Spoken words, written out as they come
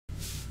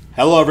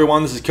Hello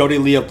everyone, this is Cody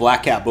Lee of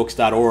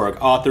BlackCatBooks.org,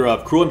 author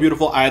of Cruel and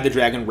Beautiful, Eye of the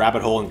Dragon,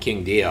 Rabbit Hole, and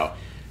King Dio.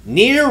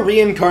 Nier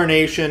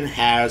ReIncarnation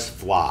has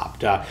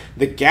flopped. The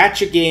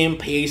gacha game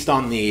based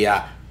on the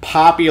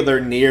popular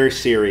Nier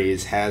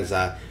series has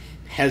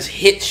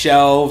hit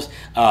shelves,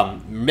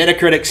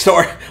 Metacritic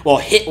store, well,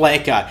 hit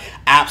like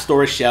App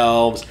Store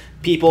shelves.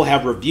 People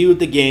have reviewed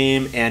the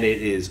game and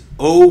it is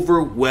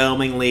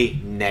overwhelmingly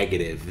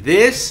negative.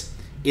 This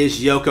is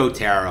Yoko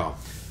Taro.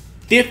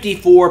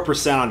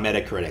 54% on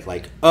Metacritic,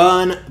 like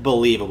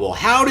unbelievable.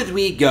 How did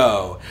we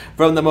go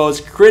from the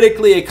most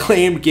critically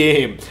acclaimed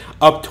game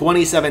of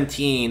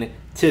 2017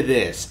 to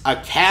this? A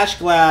cash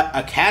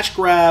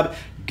grab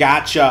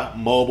gacha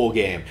mobile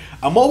game.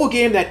 A mobile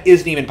game that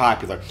isn't even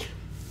popular.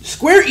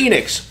 Square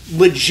Enix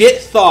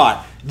legit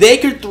thought they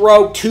could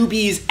throw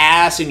 2B's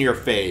ass in your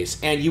face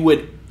and you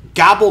would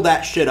gobble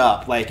that shit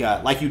up like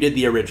you did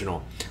the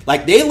original.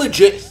 Like, they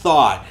legit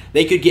thought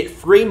they could get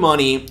free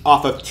money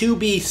off of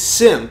 2B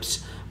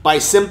simps by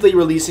simply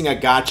releasing a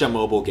gacha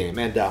mobile game.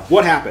 And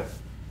what happened?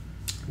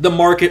 The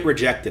market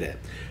rejected it.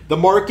 The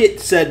market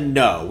said,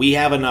 no, we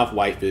have enough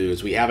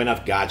waifus, we have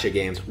enough gacha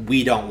games,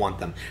 we don't want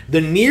them. The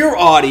Nier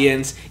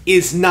audience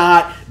is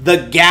not the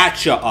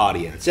gacha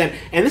audience. And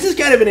this is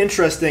kind of an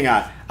interesting,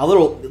 a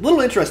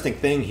little interesting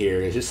thing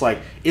here, is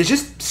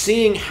just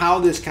seeing how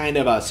this kind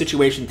of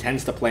situation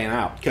tends to play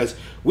out. Because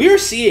we're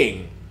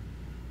seeing,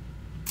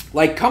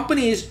 like,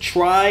 companies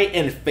try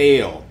and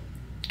fail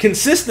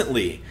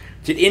consistently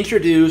to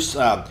introduce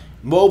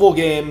mobile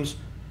games,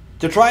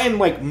 to try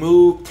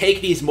and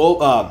take these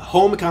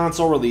home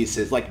console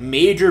releases, like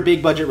major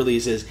big budget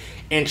releases,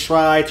 and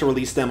try to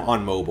release them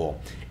on mobile.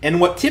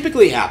 And what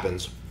typically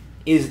happens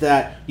is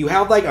that you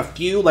have like a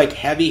few like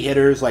heavy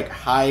hitters, like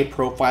high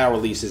profile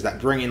releases that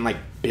bring in like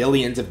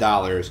billions of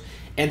dollars,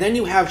 and then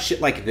you have shit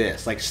like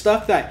this, like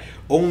stuff that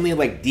only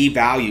like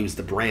devalues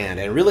the brand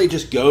and really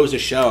just goes to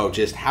show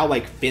just how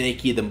like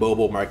finicky the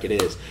mobile market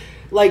is.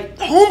 Like,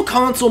 home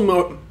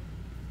console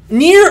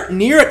Nier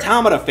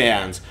Automata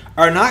fans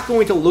are not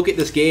going to look at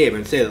this game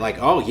and say like,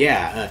 oh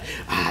yeah,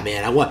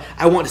 man, I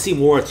want to see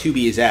more of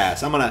 2B's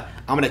ass. I'm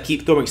gonna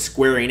keep throwing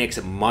Square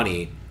Enix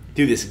money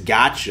through this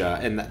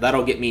gacha, and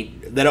that'll get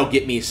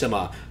me some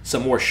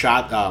more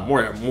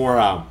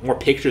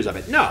pictures of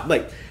it. No,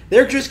 like,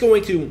 they're just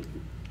going to.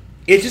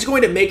 It's just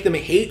going to make them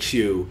hate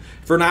you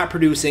for not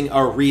producing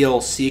a real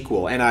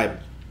sequel. And I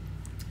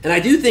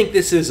do think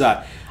this is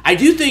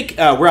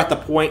we're at the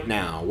point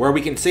now where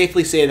we can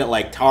safely say that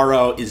like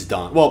Taro is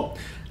done. Well,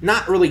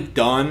 not really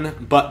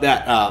done, but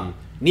that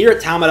Nier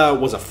Automata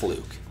was a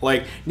fluke.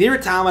 Like, Nier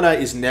Automata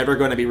is never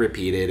going to be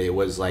repeated. It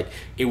was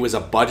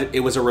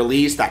a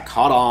release that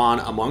caught on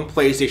among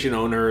PlayStation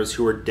owners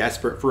who were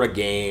desperate for a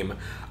game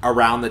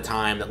around the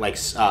time that like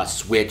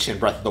Switch and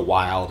Breath of the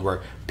Wild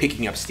were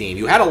picking up steam.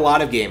 You had a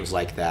lot of games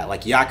like that,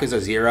 like Yakuza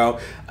 0.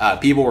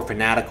 People were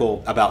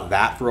fanatical about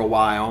that for a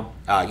while.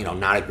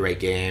 Not a great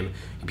game.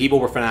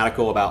 People were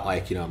fanatical about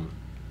like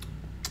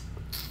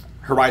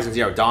Horizon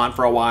Zero Dawn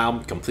for a while,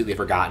 completely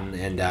forgotten,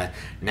 and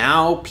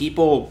now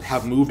people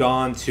have moved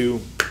on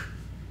to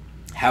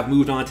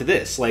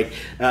this. Like,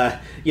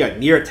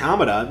 Nier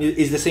Automata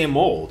is the same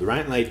mold,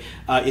 right? Like,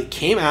 it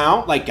came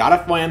out, like, got a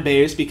fan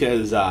base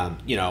because,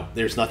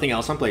 there's nothing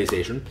else on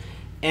PlayStation,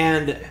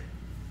 and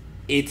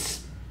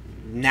it's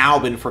now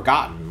been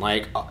forgotten.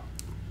 Like,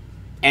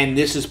 and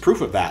this is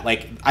proof of that.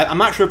 Like, I'm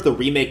not sure if the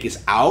remake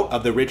is out,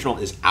 of the original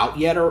is out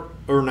yet or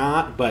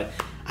not, but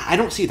I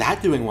don't see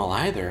that doing well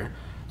either.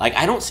 Like,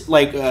 I don't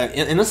like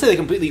unless they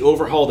completely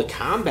overhaul the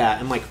combat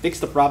and like fix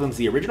the problems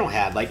the original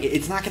had. Like,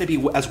 it's not going to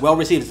be as well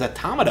received as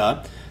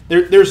Automata.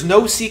 There's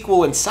no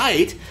sequel in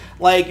sight.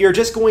 Like, you're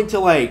just going to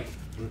like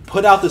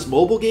put out this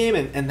mobile game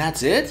and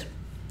that's it.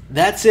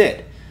 That's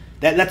it.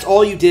 That's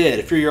all you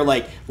did for your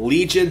like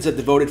legions of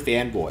devoted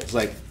fanboys.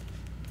 Like,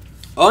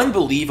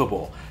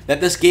 unbelievable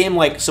that this game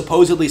like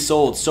supposedly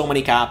sold so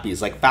many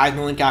copies, like 5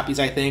 million copies,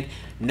 I think.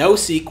 No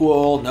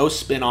sequel, no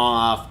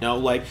spin-off,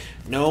 no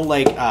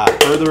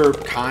further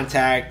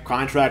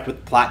contract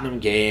with Platinum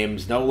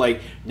Games, no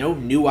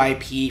new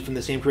IP from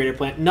the same creative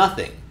plant,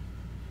 nothing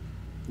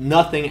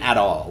at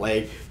all.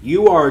 Like,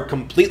 you are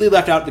completely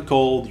left out in the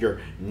cold.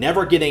 You're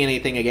never getting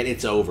anything again.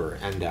 It's over.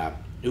 And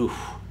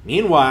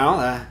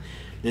meanwhile,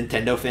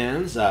 Nintendo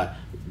fans,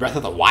 Breath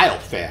of the Wild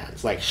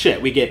fans, like,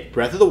 shit, we get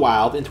Breath of the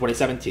Wild in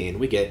 2017,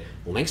 we get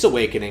Link's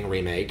Awakening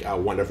remake, a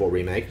wonderful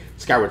remake,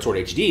 Skyward Sword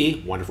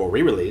HD, wonderful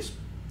re-release,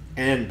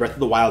 and Breath of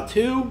the Wild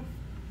 2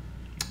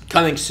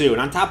 coming soon,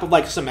 on top of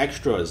like some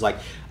extras like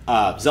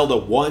Zelda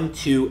 1,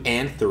 2,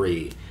 and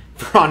 3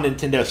 on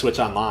Nintendo Switch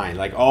Online.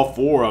 Like, all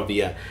 4 of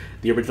the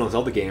original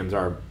Zelda games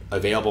are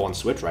available on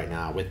Switch right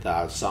now with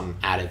some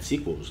added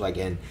sequels. Like,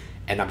 and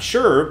I'm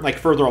sure like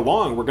further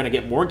along we're gonna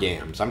get more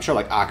games. I'm sure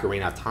like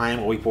Ocarina of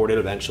Time will be ported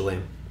eventually.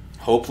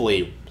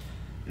 Hopefully,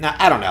 now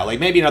I don't know,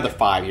 like maybe another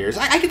 5 years.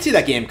 I could see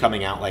that game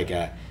coming out like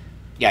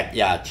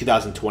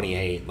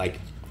 2028, like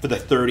for the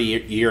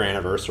 30-year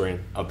anniversary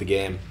of the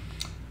game.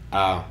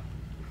 That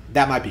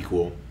might be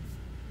cool.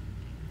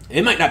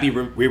 It might not be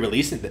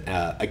re-released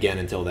again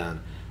until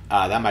then.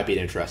 That might be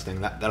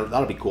interesting.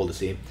 That'll be cool to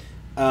see.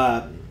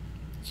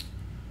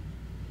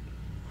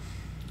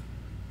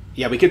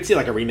 Yeah, we could see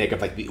like a remake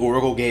of like the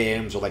Oracle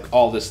games or like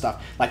all this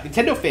stuff. Like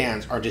Nintendo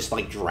fans are just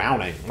like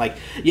drowning. Like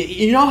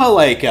you know how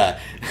like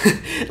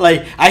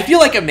like I feel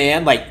like a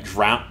man like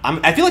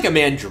I feel like a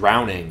man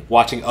drowning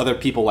watching other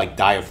people like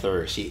die of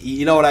thirst.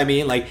 You know what I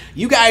mean? Like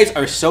you guys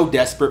are so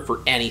desperate for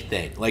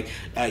anything. Like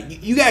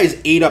you guys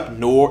ate up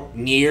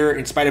Nier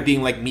in spite of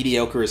being like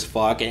mediocre as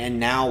fuck, and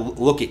now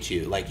look at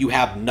you. Like you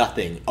have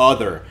nothing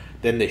other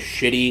than this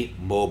shitty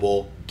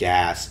mobile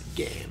gas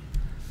game.